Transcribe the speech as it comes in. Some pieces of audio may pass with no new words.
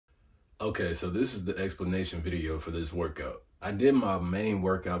Okay, so this is the explanation video for this workout. I did my main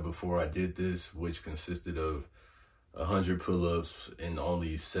workout before I did this, which consisted of 100 pull-ups in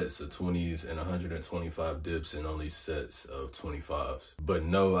only sets of 20s and 125 dips in only sets of 25s. But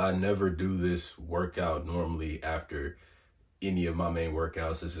no, I never do this workout normally after any of my main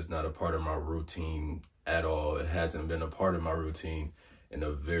workouts. This is not a part of my routine at all. It hasn't been a part of my routine in a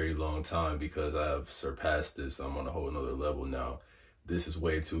very long time because I've surpassed this. I'm on a whole nother level now. This is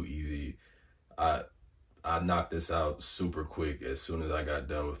way too easy. I knocked this out super quick as soon as I got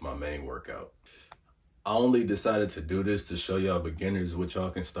done with my main workout. I only decided to do this to show y'all beginners what y'all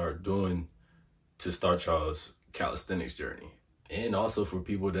can start doing to start y'all's calisthenics journey. And also for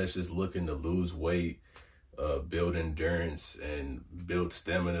people that's just looking to lose weight, build endurance, and build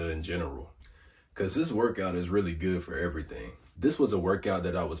stamina in general. Because this workout is really good for everything. This was a workout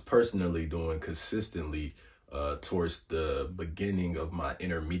that I was personally doing consistently towards the beginning of my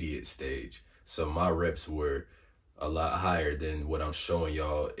intermediate stage. So my reps were a lot higher than what I'm showing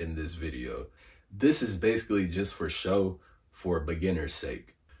y'all in this video. This is basically just for show, for beginner's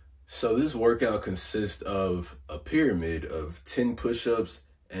sake. So this workout consists of a pyramid of 10 push-ups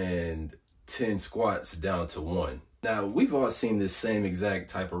and 10 squats down to 1. Now, we've all seen this same exact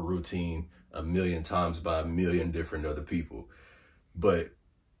type of routine a million times by a million different other people. But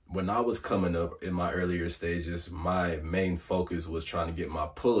when I was coming up in my earlier stages, my main focus was trying to get my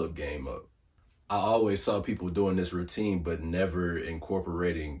pull-up game up. I always saw people doing this routine, but never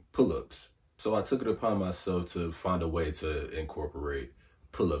incorporating pull-ups. So I took it upon myself to find a way to incorporate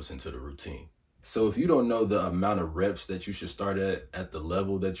pull-ups into the routine. So if you don't know the amount of reps that you should start at the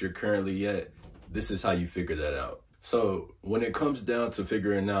level that you're currently at, this is how you figure that out. So when it comes down to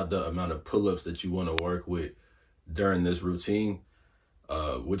figuring out the amount of pull-ups that you want to work with during this routine,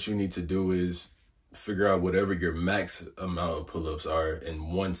 what you need to do is figure out whatever your max amount of pull-ups are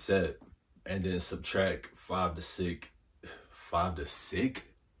in one set, and then subtract 5 to 6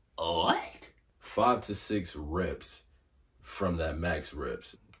 reps from that max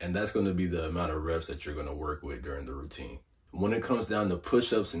reps. And that's going to be the amount of reps that you're going to work with during the routine. When it comes down to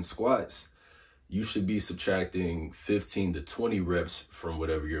push-ups and squats, you should be subtracting 15 to 20 reps from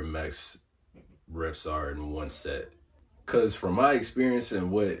whatever your max reps are in one set. Because from my experience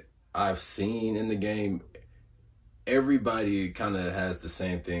and what I've seen in the game, everybody kind of has the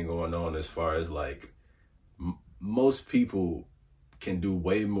same thing going on as far as like most people can do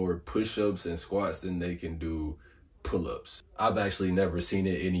way more push-ups and squats than they can do pull-ups. I've actually never seen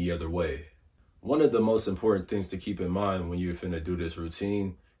it any other way. One of the most important things to keep in mind when you're finna do this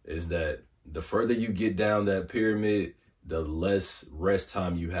routine is that the further you get down that pyramid, the less rest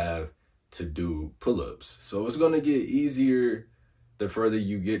time you have to do pull-ups. So it's gonna get easier the further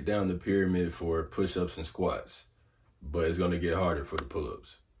you get down the pyramid for push-ups and squats, but it's gonna get harder for the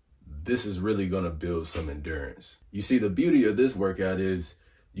pull-ups. This is really gonna build some endurance. You see, the beauty of this workout is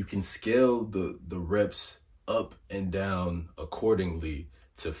you can scale the reps up and down accordingly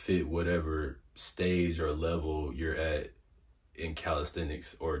to fit whatever stage or level you're at in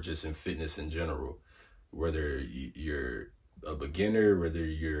calisthenics or just in fitness in general. Whether you're a beginner, whether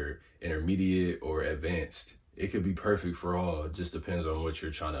you're intermediate or advanced, it could be perfect for all. It just depends on what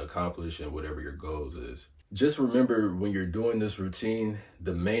you're trying to accomplish and whatever your goals is. Just remember, when you're doing this routine,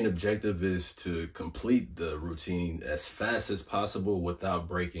 the main objective is to complete the routine as fast as possible without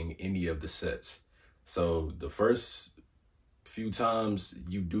breaking any of the sets. So the first few times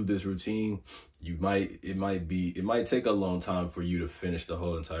you do this routine, it might take a long time for you to finish the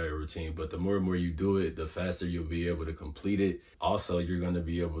whole entire routine, but the more and more you do it, the faster you'll be able to complete it. Also, you're going to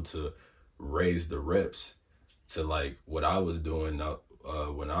be able to raise the reps to like what I was doing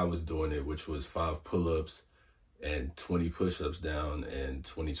when I was doing it, which was 5 pull-ups and 20 push-ups down and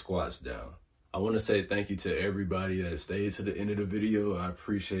 20 squats down. I want to say thank you to everybody that stayed to the end of the video. I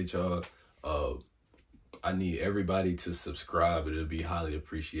appreciate y'all. I need everybody to subscribe. It'll be highly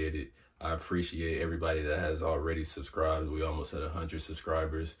appreciated. I appreciate everybody that has already subscribed. We almost had 100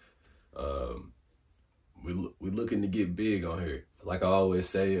 subscribers. We're looking to get big on here. Like I always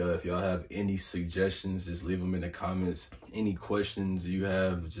say, if y'all have any suggestions, just leave them in the comments. Any questions you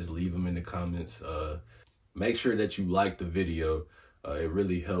have, just leave them in the comments. Make sure that you like the video. It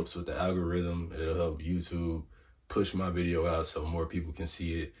really helps with the algorithm. It'll help YouTube push my video out so more people can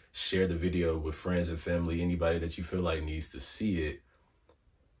see it. Share the video with friends and family, anybody that you feel like needs to see it.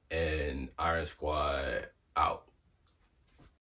 And Iron Squad out.